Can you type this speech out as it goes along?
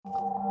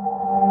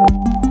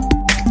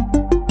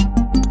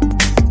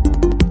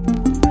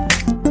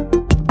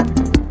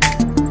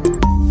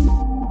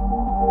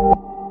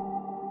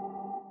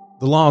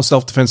Law of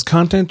Self-Defense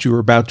content you are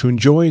about to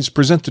enjoy is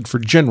presented for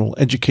general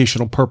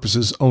educational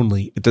purposes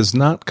only. It does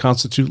not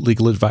constitute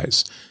legal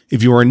advice.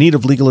 If you are in need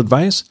of legal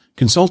advice,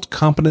 consult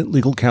competent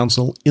legal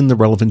counsel in the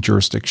relevant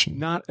jurisdiction.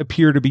 Not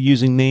appear to be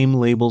using name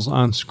labels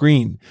on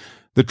screen.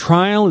 The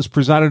trial is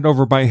presided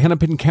over by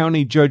Hennepin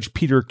County Judge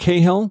Peter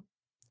Cahill.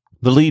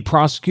 The lead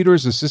prosecutor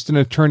is Assistant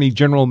Attorney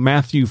General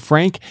Matthew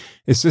Frank,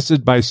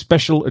 assisted by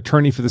Special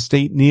Attorney for the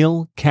State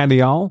Neil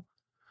Cadial.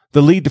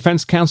 The lead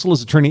defense counsel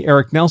is Attorney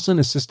Eric Nelson,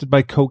 assisted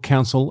by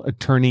co-counsel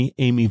Attorney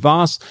Amy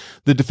Voss.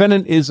 The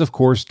defendant is, of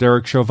course,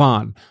 Derek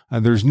Chauvin.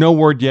 There's no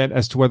word yet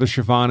as to whether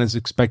Chauvin is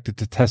expected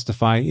to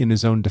testify in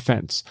his own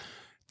defense.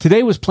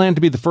 Today was planned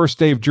to be the first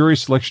day of jury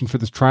selection for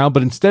this trial,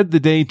 but instead the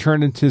day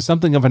turned into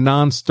something of a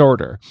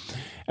non-starter.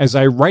 As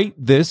I write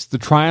this, the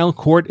trial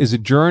court is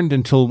adjourned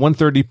until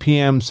 1:30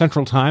 p.m.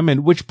 Central Time,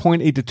 at which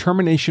point a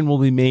determination will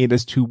be made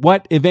as to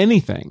what, if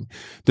anything,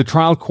 the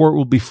trial court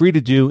will be free to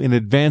do in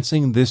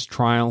advancing this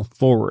trial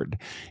forward.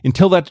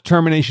 Until that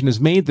determination is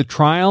made, the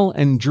trial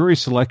and jury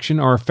selection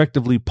are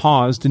effectively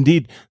paused.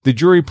 Indeed, the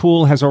jury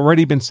pool has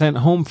already been sent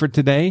home for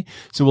today,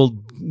 so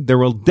there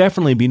will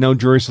definitely be no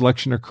jury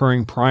selection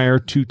occurring prior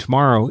to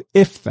tomorrow,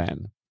 if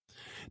then.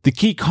 The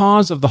key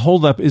cause of the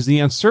holdup is the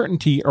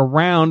uncertainty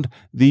around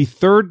the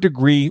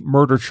third-degree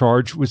murder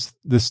charge which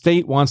the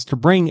state wants to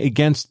bring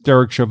against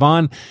Derek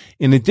Chauvin,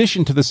 in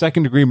addition to the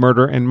second-degree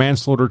murder and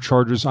manslaughter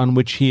charges on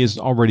which he is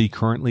already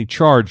currently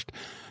charged.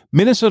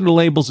 Minnesota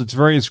labels its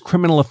various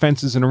criminal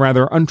offenses in a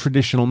rather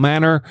untraditional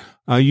manner,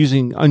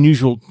 using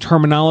unusual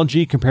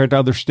terminology compared to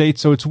other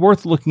states, so it's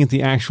worth looking at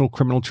the actual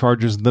criminal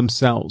charges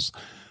themselves.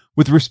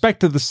 With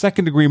respect to the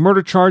second-degree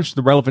murder charge,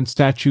 the relevant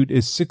statute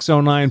is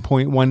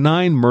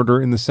 609.19,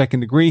 murder in the second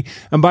degree.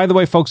 And by the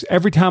way, folks,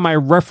 every time I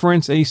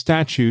reference a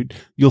statute,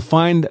 you'll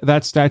find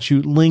that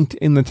statute linked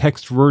in the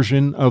text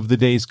version of the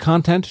day's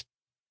content.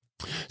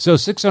 So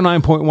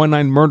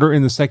 609.19, murder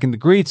in the second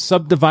degree, it's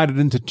subdivided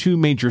into two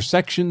major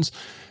sections.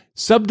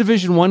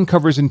 Subdivision 1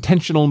 covers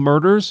intentional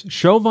murders.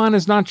 Chauvin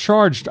is not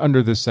charged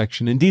under this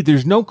section. Indeed,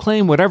 there's no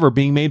claim whatever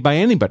being made by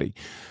anybody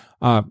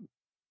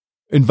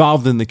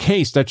involved in the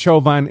case that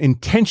Chauvin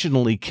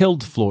intentionally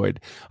killed Floyd.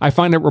 I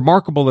find it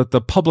remarkable that the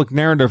public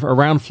narrative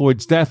around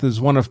Floyd's death is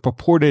one of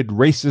purported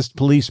racist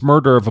police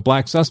murder of a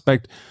black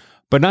suspect,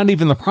 but not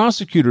even the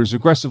prosecutors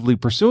aggressively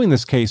pursuing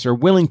this case are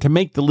willing to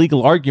make the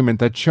legal argument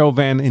that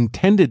Chauvin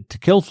intended to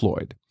kill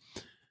Floyd.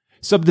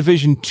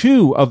 Subdivision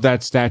 2 of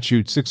that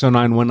statute,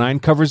 60919,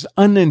 covers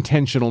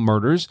unintentional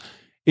murders.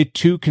 It,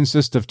 too,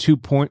 consists of two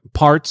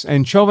parts,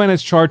 and Chauvin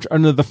is charged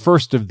under the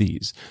first of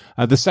these.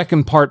 The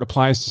second part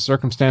applies to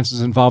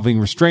circumstances involving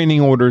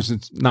restraining orders.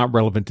 It's not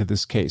relevant to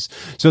this case.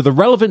 So the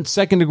relevant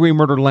second-degree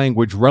murder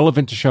language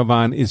relevant to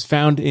Chauvin is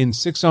found in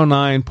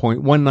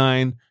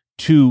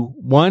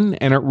 609.1921,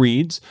 and it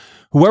reads,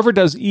 "Whoever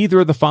does either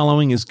of the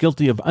following is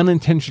guilty of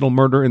unintentional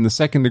murder in the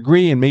second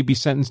degree and may be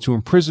sentenced to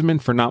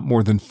imprisonment for not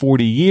more than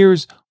 40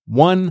 years.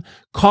 1.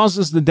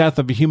 Causes the death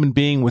of a human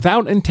being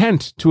without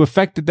intent to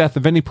effect the death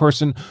of any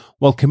person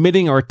while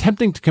committing or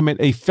attempting to commit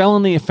a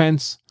felony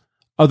offense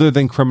other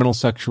than criminal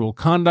sexual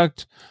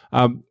conduct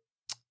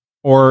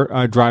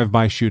or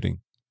drive-by shooting."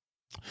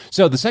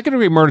 So the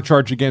second-degree murder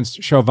charge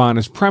against Chauvin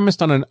is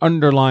premised on an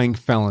underlying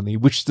felony,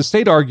 which the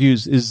state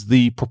argues is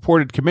the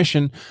purported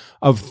commission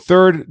of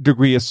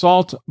third-degree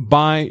assault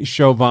by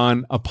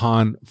Chauvin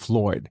upon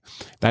Floyd.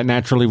 That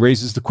naturally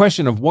raises the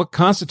question of what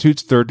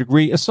constitutes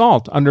third-degree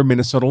assault under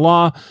Minnesota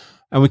law,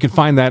 and we can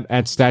find that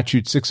at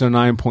statute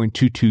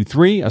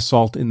 609.223,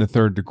 assault in the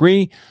third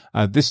degree.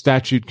 This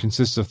statute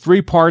consists of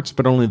three parts,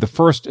 but only the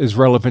first is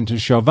relevant to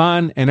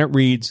Chauvin, and it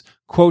reads,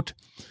 quote,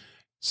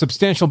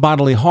 "Substantial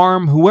bodily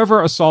harm.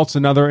 Whoever assaults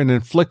another and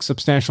inflicts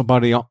substantial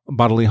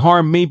bodily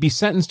harm may be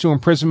sentenced to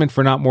imprisonment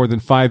for not more than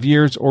 5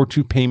 years or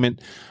to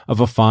payment of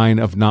a fine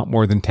of not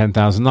more than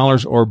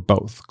 $10,000 or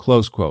both."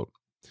 Close quote.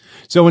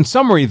 So in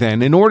summary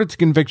then, in order to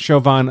convict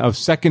Chauvin of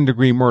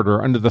second-degree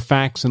murder under the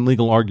facts and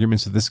legal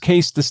arguments of this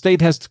case, the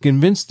state has to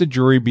convince the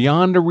jury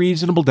beyond a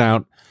reasonable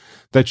doubt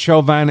that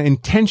Chauvin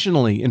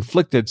intentionally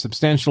inflicted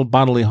substantial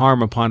bodily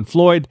harm upon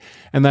Floyd,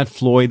 and that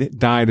Floyd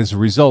died as a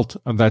result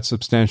of that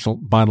substantial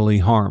bodily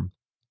harm.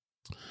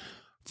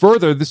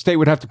 Further, the state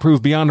would have to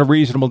prove beyond a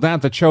reasonable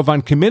doubt that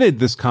Chauvin committed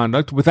this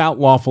conduct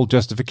without lawful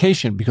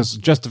justification, because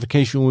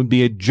justification would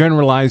be a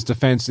generalized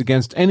offense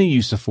against any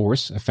use of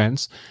force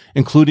offense,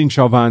 including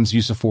Chauvin's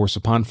use of force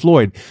upon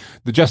Floyd.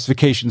 The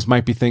justifications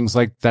might be things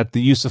like that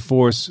the use of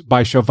force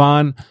by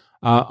Chauvin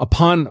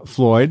upon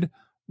Floyd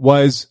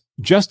was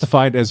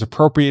justified as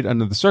appropriate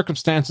under the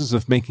circumstances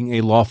of making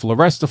a lawful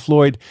arrest of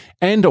Floyd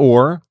and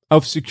or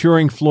of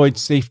securing Floyd's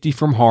safety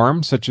from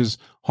harm, such as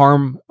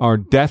harm or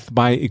death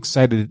by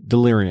excited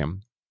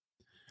delirium.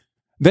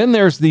 Then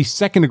there's the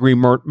second-degree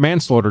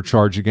manslaughter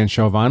charge against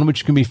Chauvin,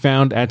 which can be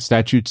found at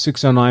Statute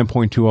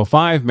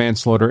 609.205,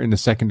 manslaughter in the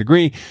second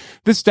degree.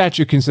 This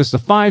statute consists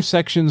of 5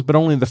 sections, but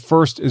only the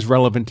first is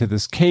relevant to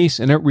this case,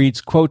 and it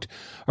reads, quote,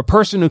 "A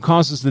person who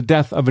causes the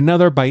death of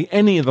another by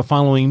any of the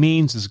following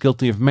means is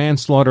guilty of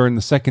manslaughter in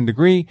the second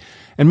degree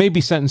and may be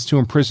sentenced to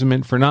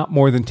imprisonment for not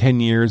more than 10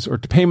 years or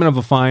to payment of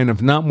a fine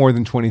of not more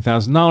than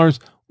 $20,000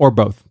 or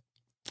both."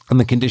 And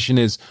the condition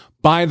is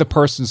by the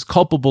person's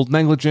culpable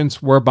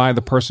negligence, whereby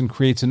the person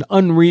creates an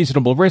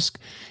unreasonable risk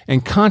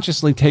and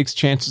consciously takes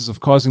chances of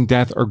causing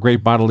death or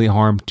great bodily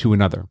harm to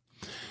another.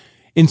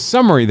 In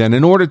summary, then,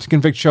 in order to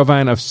convict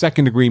Chauvin of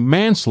second-degree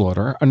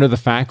manslaughter, under the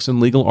facts and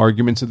legal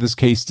arguments of this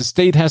case, the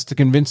state has to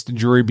convince the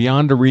jury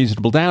beyond a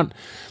reasonable doubt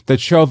that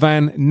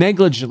Chauvin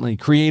negligently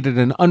created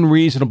an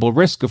unreasonable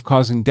risk of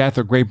causing death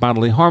or great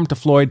bodily harm to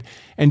Floyd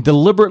and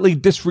deliberately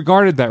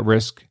disregarded that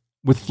risk,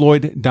 with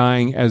Floyd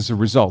dying as a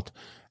result,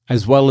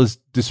 as well as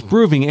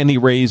disproving any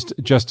raised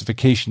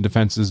justification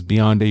defenses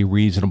beyond a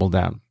reasonable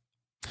doubt.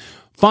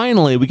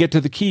 Finally, we get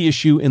to the key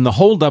issue in the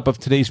holdup of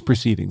today's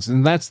proceedings,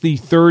 and that's the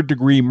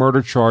third-degree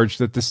murder charge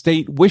that the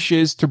state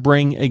wishes to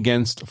bring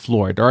against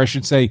Floyd, or I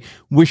should say,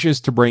 wishes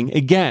to bring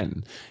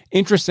again.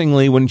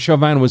 Interestingly, when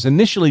Chauvin was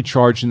initially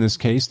charged in this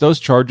case, those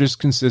charges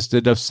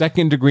consisted of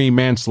second-degree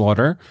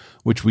manslaughter,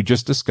 which we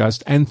just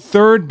discussed, and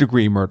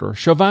third-degree murder.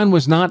 Chauvin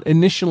was not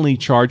initially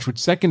charged with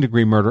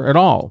second-degree murder at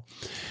all.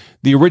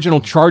 The original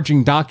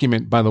charging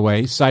document, by the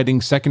way, citing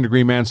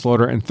second-degree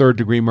manslaughter and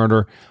third-degree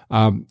murder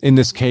in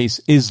this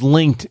case, is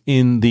linked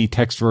in the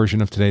text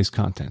version of today's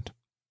content.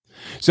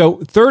 So,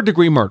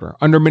 third-degree murder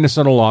under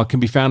Minnesota law can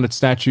be found at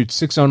Statute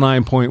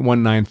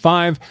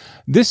 609.195.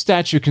 This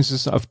statute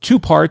consists of 2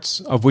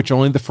 parts, of which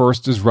only the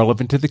first is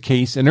relevant to the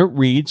case, and it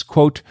reads,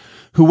 quote,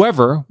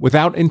 "Whoever,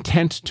 without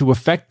intent to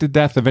effect the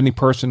death of any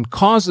person,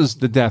 causes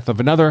the death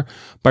of another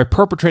by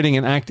perpetrating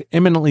an act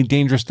eminently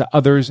dangerous to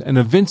others and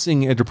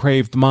evincing a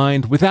depraved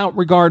mind without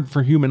regard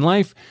for human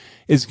life,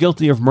 is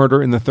guilty of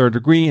murder in the third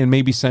degree and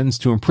may be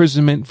sentenced to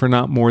imprisonment for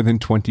not more than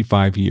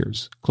 25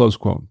 years." Close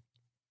quote.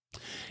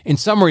 In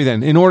summary,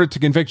 then, in order to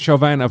convict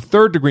Chauvin of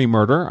third-degree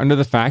murder under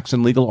the facts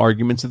and legal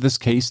arguments of this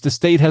case, the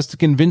state has to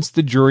convince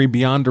the jury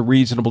beyond a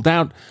reasonable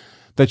doubt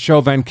that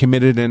Chauvin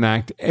committed an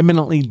act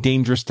eminently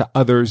dangerous to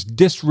others,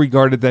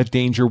 disregarded that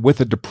danger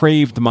with a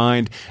depraved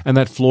mind, and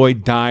that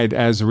Floyd died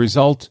as a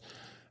result,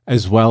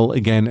 as well,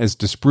 again, as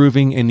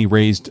disproving any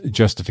raised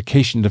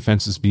justification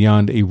defenses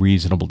beyond a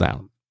reasonable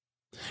doubt.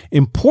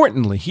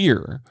 Importantly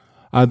here,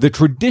 the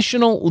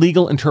traditional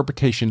legal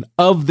interpretation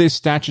of this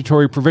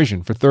statutory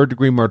provision for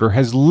third-degree murder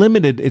has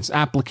limited its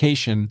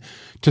application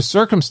to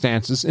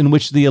circumstances in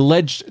which the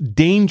alleged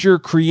danger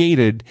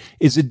created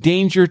is a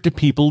danger to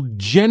people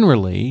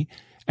generally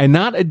and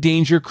not a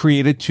danger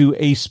created to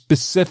a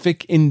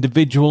specific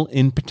individual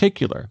in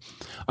particular.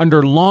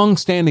 Under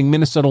long-standing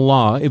Minnesota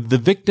law, if the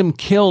victim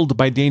killed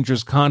by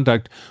dangerous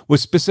conduct was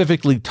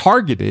specifically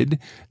targeted,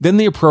 then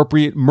the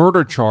appropriate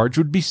murder charge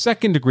would be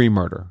second-degree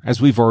murder,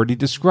 as we've already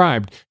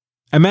described.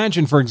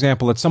 Imagine, for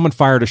example, that someone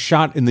fired a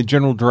shot in the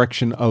general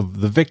direction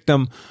of the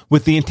victim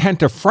with the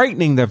intent of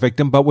frightening the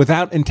victim, but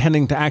without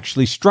intending to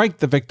actually strike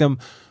the victim,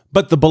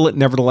 but the bullet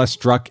nevertheless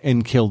struck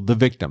and killed the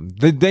victim.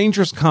 The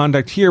dangerous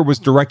conduct here was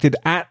directed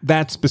at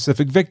that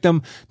specific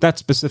victim. That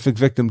specific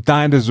victim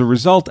died as a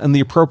result, and the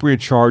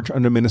appropriate charge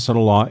under Minnesota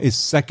law is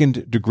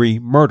second-degree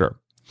murder.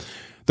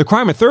 The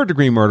crime of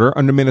third-degree murder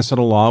under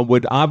Minnesota law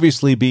would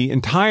obviously be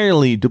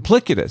entirely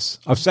duplicitous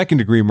of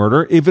second-degree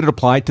murder if it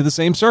applied to the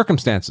same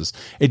circumstances,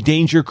 a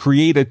danger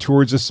created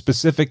towards a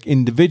specific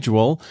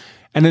individual.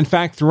 And in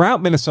fact,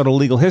 throughout Minnesota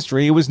legal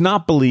history, it was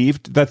not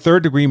believed that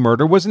third-degree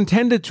murder was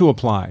intended to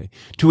apply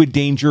to a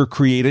danger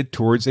created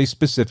towards a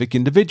specific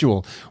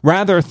individual.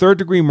 Rather,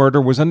 third-degree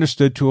murder was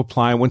understood to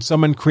apply when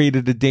someone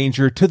created a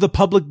danger to the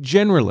public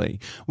generally,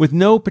 with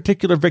no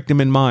particular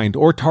victim in mind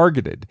or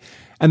targeted,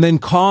 and then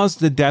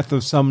caused the death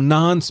of some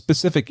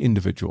non-specific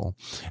individual.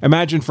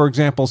 Imagine, for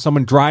example,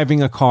 someone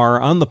driving a car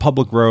on the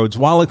public roads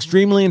while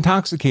extremely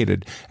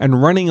intoxicated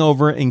and running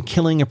over and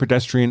killing a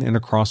pedestrian in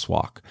a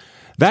crosswalk.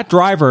 That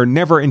driver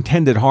never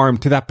intended harm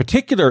to that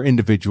particular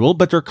individual,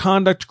 but their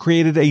conduct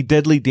created a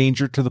deadly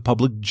danger to the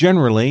public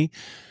generally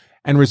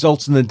and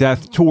results in the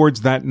death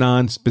towards that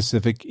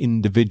non-specific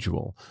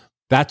individual.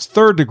 That's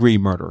third-degree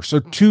murder. So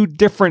 2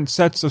 different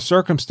sets of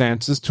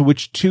circumstances to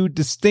which 2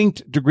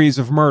 distinct degrees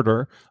of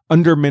murder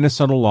under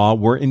Minnesota law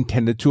were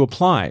intended to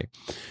apply.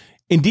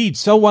 Indeed,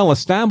 so well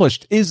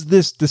established is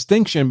this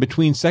distinction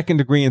between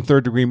second-degree and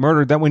third-degree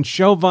murder that when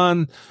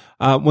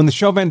the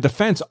Chauvin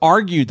defense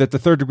argued that the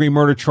third-degree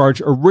murder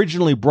charge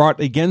originally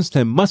brought against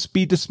him must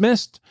be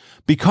dismissed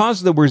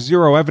because there was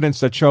zero evidence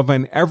that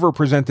Chauvin ever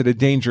presented a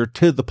danger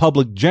to the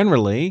public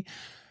generally,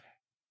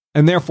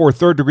 and therefore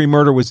third-degree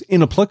murder was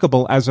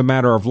inapplicable as a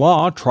matter of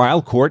law,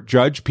 trial court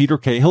Judge Peter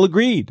Cahill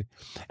agreed.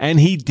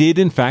 And he did,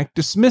 in fact,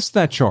 dismiss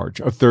that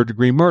charge of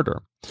third-degree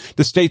murder.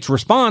 The state's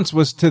response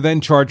was to then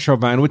charge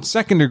Chauvin with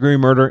second-degree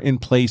murder in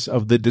place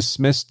of the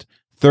dismissed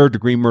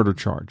third-degree murder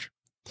charge.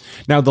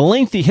 Now, the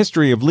lengthy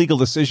history of legal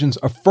decisions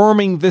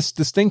affirming this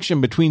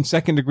distinction between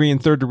second-degree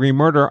and third-degree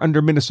murder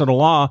under Minnesota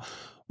law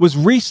was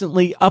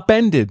recently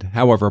upended,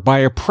 however, by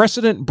a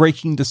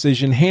precedent-breaking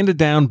decision handed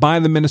down by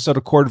the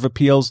Minnesota Court of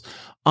Appeals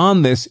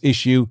on this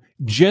issue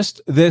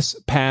just this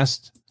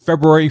past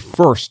February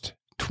 1st,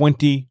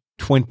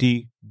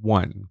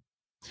 2021.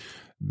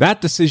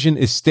 That decision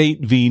is State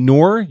v.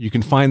 Noor. You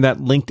can find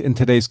that linked in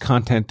today's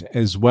content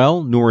as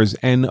well. Noor is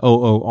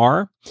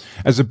Noor.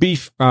 As a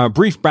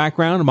brief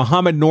background,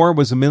 Mohammed Noor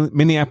was a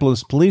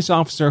Minneapolis police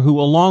officer who,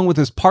 along with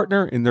his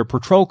partner in their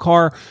patrol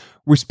car,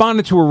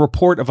 responded to a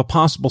report of a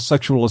possible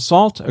sexual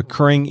assault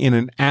occurring in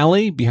an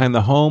alley behind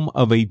the home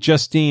of a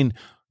Justine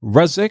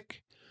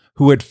Rezik,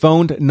 who had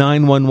phoned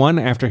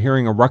 911 after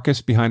hearing a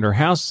ruckus behind her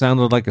house.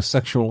 Sounded like a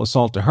sexual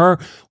assault to her.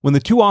 When the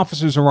two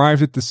officers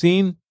arrived at the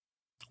scene,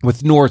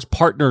 with Noor's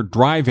partner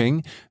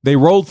driving, they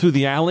rolled through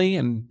the alley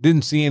and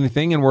didn't see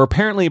anything and were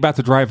apparently about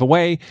to drive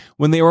away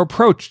when they were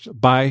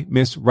approached by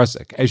Miss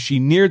Rezik. As she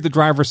neared the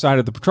driver's side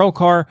of the patrol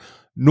car,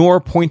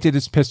 Noor pointed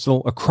his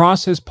pistol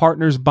across his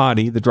partner's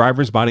body, the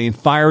driver's body, and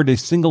fired a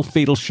single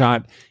fatal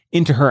shot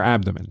into her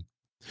abdomen.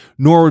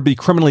 Noor would be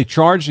criminally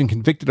charged and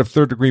convicted of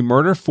third-degree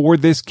murder for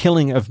this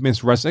killing of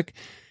Miss Rezik.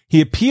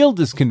 He appealed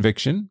this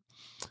conviction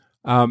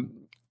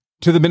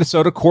to the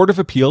Minnesota Court of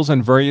Appeals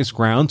on various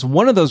grounds.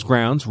 One of those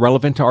grounds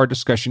relevant to our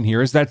discussion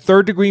here is that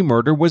third-degree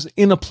murder was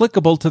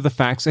inapplicable to the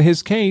facts of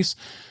his case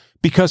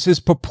because his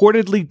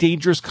purportedly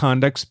dangerous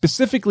conduct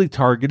specifically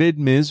targeted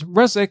Ms.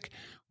 Rezik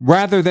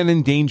rather than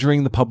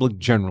endangering the public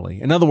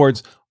generally. In other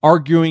words,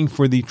 arguing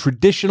for the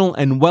traditional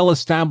and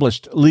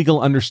well-established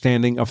legal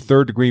understanding of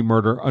third-degree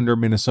murder under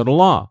Minnesota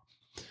law.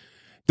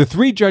 The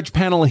three-judge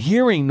panel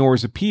hearing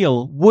Noor's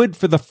appeal would,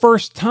 for the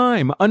first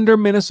time under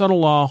Minnesota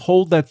law,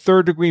 hold that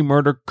third-degree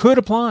murder could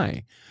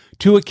apply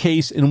to a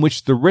case in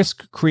which the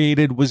risk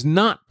created was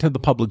not to the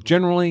public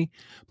generally,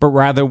 but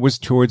rather was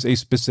towards a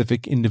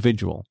specific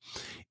individual.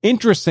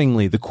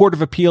 Interestingly, the Court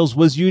of Appeals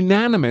was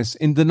unanimous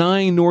in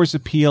denying Noor's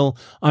appeal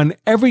on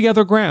every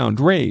other ground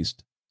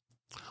raised.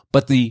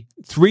 But the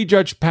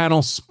three-judge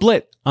panel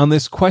split on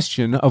this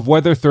question of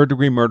whether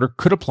third-degree murder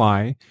could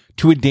apply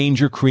to a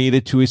danger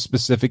created to a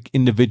specific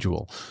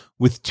individual,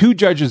 with two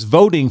judges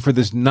voting for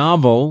this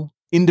novel,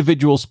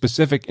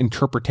 individual-specific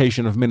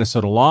interpretation of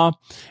Minnesota law,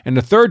 and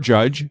a third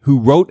judge who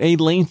wrote a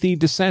lengthy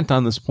dissent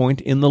on this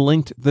point in the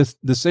linked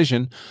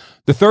decision,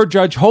 the third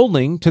judge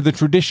holding to the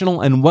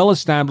traditional and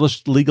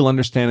well-established legal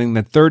understanding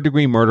that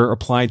third-degree murder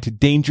applied to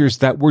dangers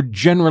that were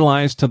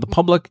generalized to the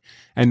public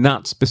and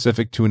not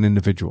specific to an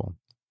individual.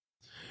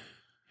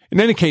 In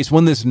any case,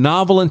 when this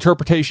novel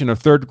interpretation of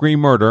third-degree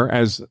murder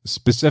as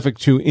specific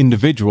to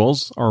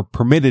individuals, or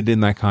permitted in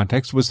that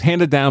context, was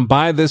handed down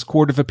by this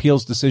Court of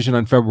Appeals decision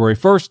on February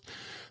 1st,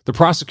 the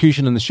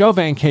prosecution in the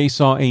Chauvin case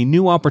saw a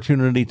new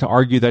opportunity to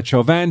argue that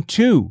Chauvin,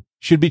 too,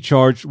 should be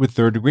charged with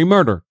third-degree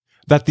murder,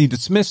 that the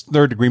dismissed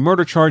third-degree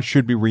murder charge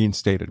should be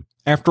reinstated.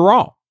 After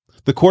all,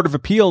 the Court of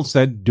Appeals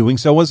said doing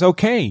so was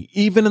okay,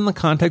 even in the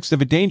context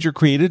of a danger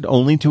created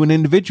only to an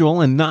individual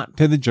and not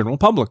to the general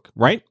public,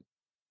 right?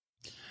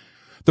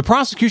 The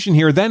prosecution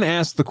here then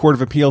asked the Court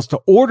of Appeals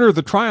to order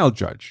the trial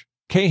judge,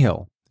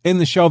 Cahill, in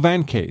the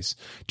Chauvin case,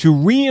 to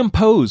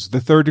reimpose the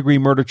third-degree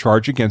murder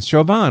charge against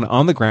Chauvin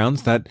on the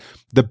grounds that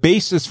the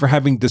basis for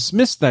having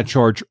dismissed that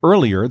charge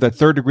earlier, that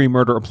third-degree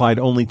murder applied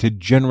only to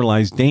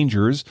generalized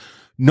dangers,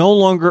 no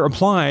longer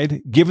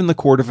applied given the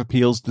Court of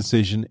Appeals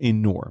decision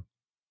in Noor.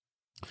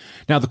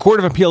 Now, the Court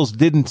of Appeals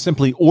didn't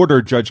simply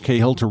order Judge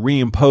Cahill to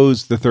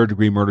reimpose the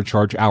third-degree murder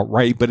charge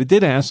outright, but it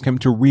did ask him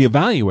to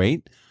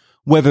reevaluate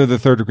whether the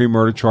third-degree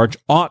murder charge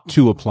ought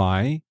to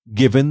apply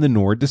given the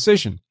Noor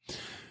decision.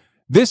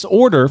 This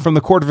order from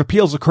the Court of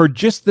Appeals occurred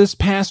just this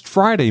past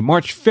Friday,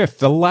 March 5th,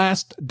 the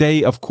last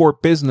day of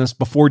court business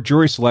before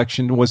jury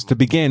selection was to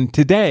begin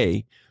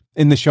today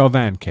in the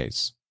Chauvin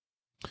case.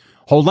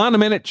 Hold on a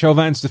minute,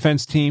 Chauvin's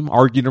defense team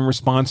argued in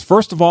response.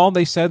 First of all,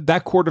 they said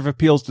that Court of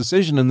Appeals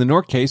decision in the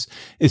Noor case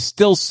is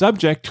still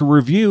subject to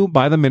review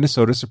by the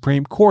Minnesota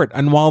Supreme Court.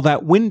 And while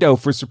that window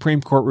for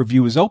Supreme Court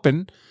review is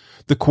open,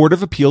 the Court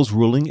of Appeals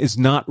ruling is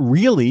not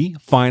really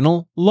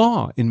final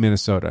law in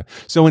Minnesota.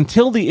 So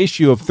until the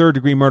issue of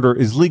third-degree murder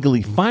is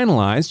legally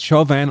finalized,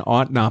 Chauvin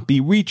ought not be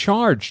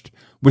recharged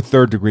with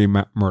third-degree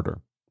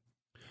murder.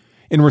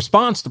 In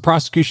response, the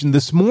prosecution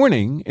this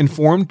morning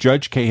informed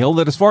Judge Cahill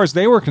that as far as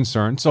they were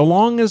concerned, so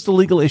long as the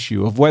legal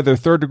issue of whether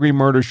third-degree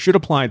murder should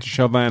apply to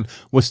Chauvin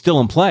was still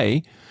in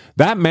play,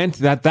 that meant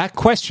that that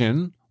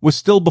question was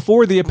still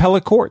before the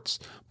appellate courts,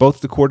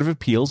 both the Court of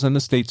Appeals and the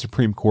state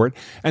Supreme Court,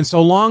 and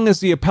so long as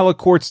the appellate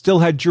court still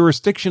had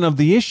jurisdiction of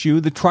the issue,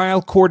 the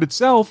trial court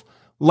itself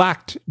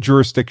lacked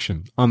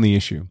jurisdiction on the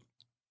issue.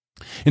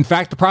 In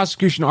fact, the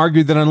prosecution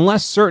argued that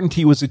unless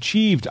certainty was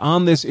achieved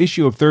on this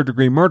issue of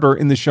third-degree murder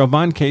in the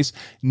Chauvin case,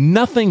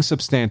 nothing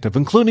substantive,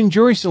 including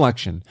jury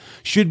selection,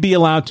 should be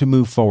allowed to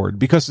move forward,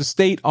 because the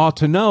state ought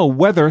to know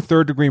whether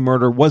third-degree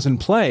murder was in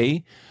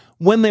play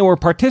when they were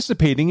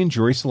participating in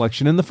jury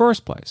selection in the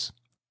first place.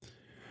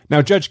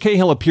 Now, Judge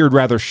Cahill appeared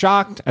rather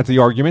shocked at the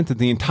argument that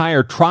the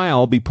entire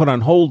trial be put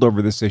on hold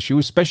over this issue,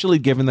 especially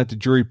given that the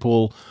jury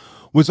pool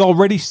was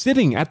already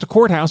sitting at the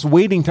courthouse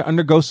waiting to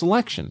undergo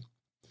selection.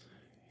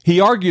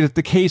 He argued that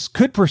the case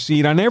could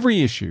proceed on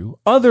every issue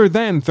other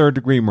than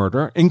third-degree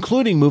murder,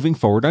 including moving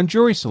forward on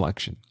jury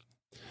selection.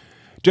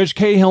 Judge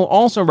Cahill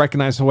also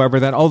recognized, however,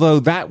 that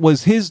although that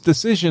was his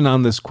decision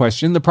on this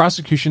question, the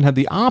prosecution had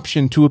the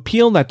option to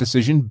appeal that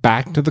decision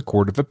back to the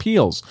Court of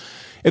Appeals.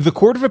 If the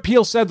Court of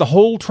Appeals said the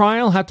whole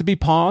trial had to be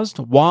paused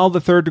while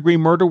the third-degree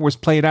murder was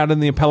played out in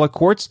the appellate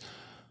courts,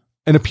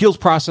 an appeals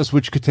process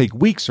which could take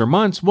weeks or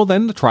months, well,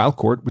 then the trial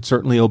court would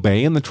certainly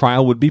obey and the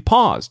trial would be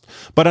paused.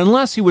 But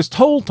unless he was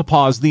told to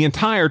pause the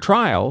entire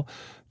trial,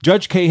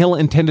 Judge Cahill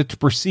intended to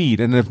proceed,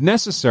 and if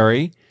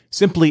necessary,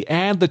 simply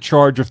add the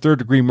charge of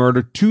third-degree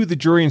murder to the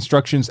jury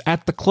instructions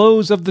at the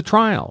close of the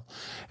trial.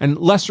 And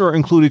lesser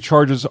included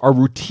charges are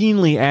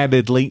routinely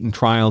added late in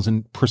trials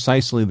in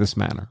precisely this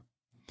manner.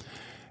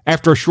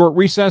 After a short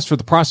recess for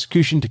the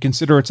prosecution to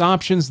consider its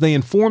options, they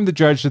informed the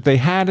judge that they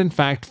had, in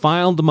fact,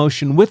 filed a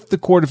motion with the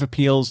Court of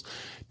Appeals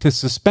to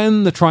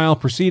suspend the trial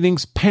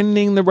proceedings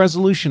pending the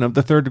resolution of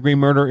the third-degree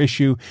murder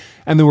issue,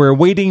 and they were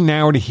waiting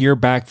now to hear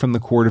back from the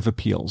Court of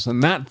Appeals.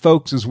 And that,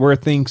 folks, is where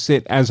things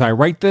sit as I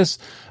write this.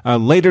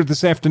 Later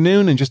this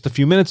afternoon, in just a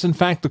few minutes, in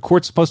fact, the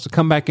court's supposed to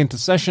come back into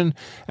session,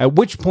 at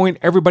which point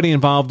everybody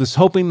involved is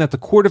hoping that the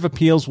Court of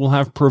Appeals will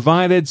have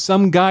provided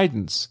some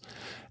guidance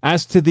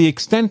as to the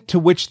extent to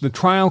which the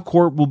trial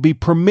court will be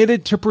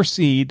permitted to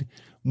proceed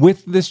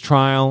with this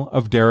trial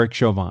of Derek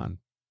Chauvin.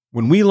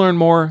 When we learn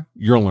more,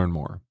 you'll learn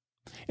more.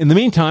 In the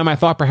meantime, I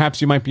thought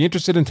perhaps you might be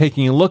interested in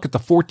taking a look at the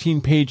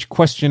 14-page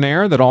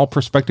questionnaire that all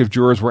prospective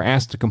jurors were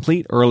asked to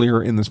complete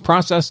earlier in this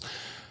process.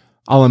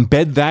 I'll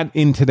embed that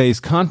in today's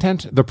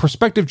content. The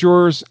prospective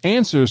jurors'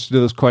 answers to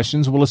those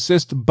questions will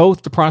assist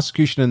both the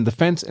prosecution and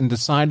defense in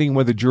deciding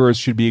whether jurors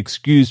should be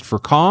excused for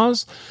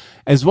cause,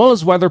 as well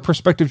as whether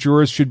prospective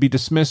jurors should be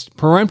dismissed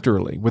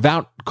peremptorily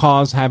without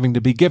cause having to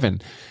be given.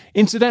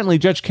 Incidentally,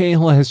 Judge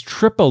Cahill has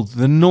tripled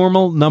the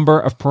normal number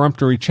of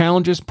peremptory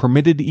challenges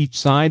permitted each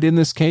side in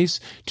this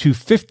case to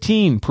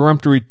 15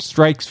 peremptory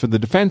strikes for the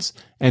defense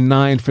and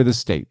 9 for the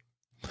state.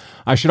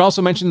 I should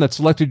also mention that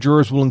selected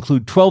jurors will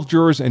include 12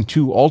 jurors and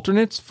 2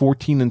 alternates,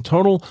 14 in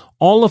total,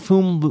 all of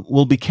whom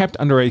will be kept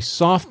under a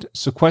soft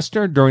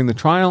sequester during the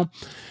trial.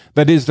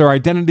 That is, their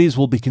identities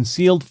will be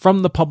concealed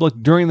from the public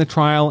during the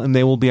trial, and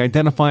they will be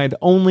identified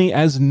only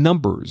as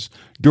numbers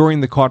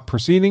during the court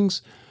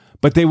proceedings,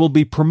 but they will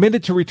be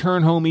permitted to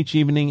return home each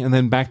evening and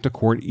then back to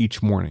court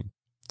each morning.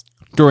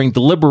 During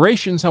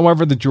deliberations,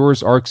 however, the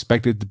jurors are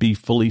expected to be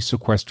fully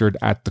sequestered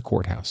at the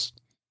courthouse.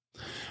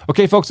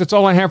 Okay, folks, that's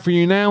all I have for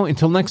you now.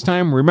 Until next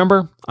time,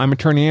 remember, I'm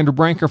attorney Andrew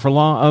Branker for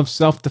Law of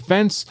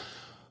Self-Defense.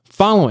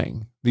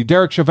 Following the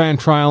Derek Chauvin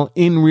trial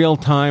in real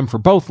time for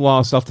both law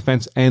of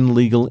self-defense and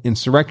legal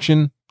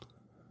insurrection.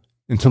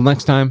 Until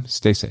next time,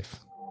 stay safe.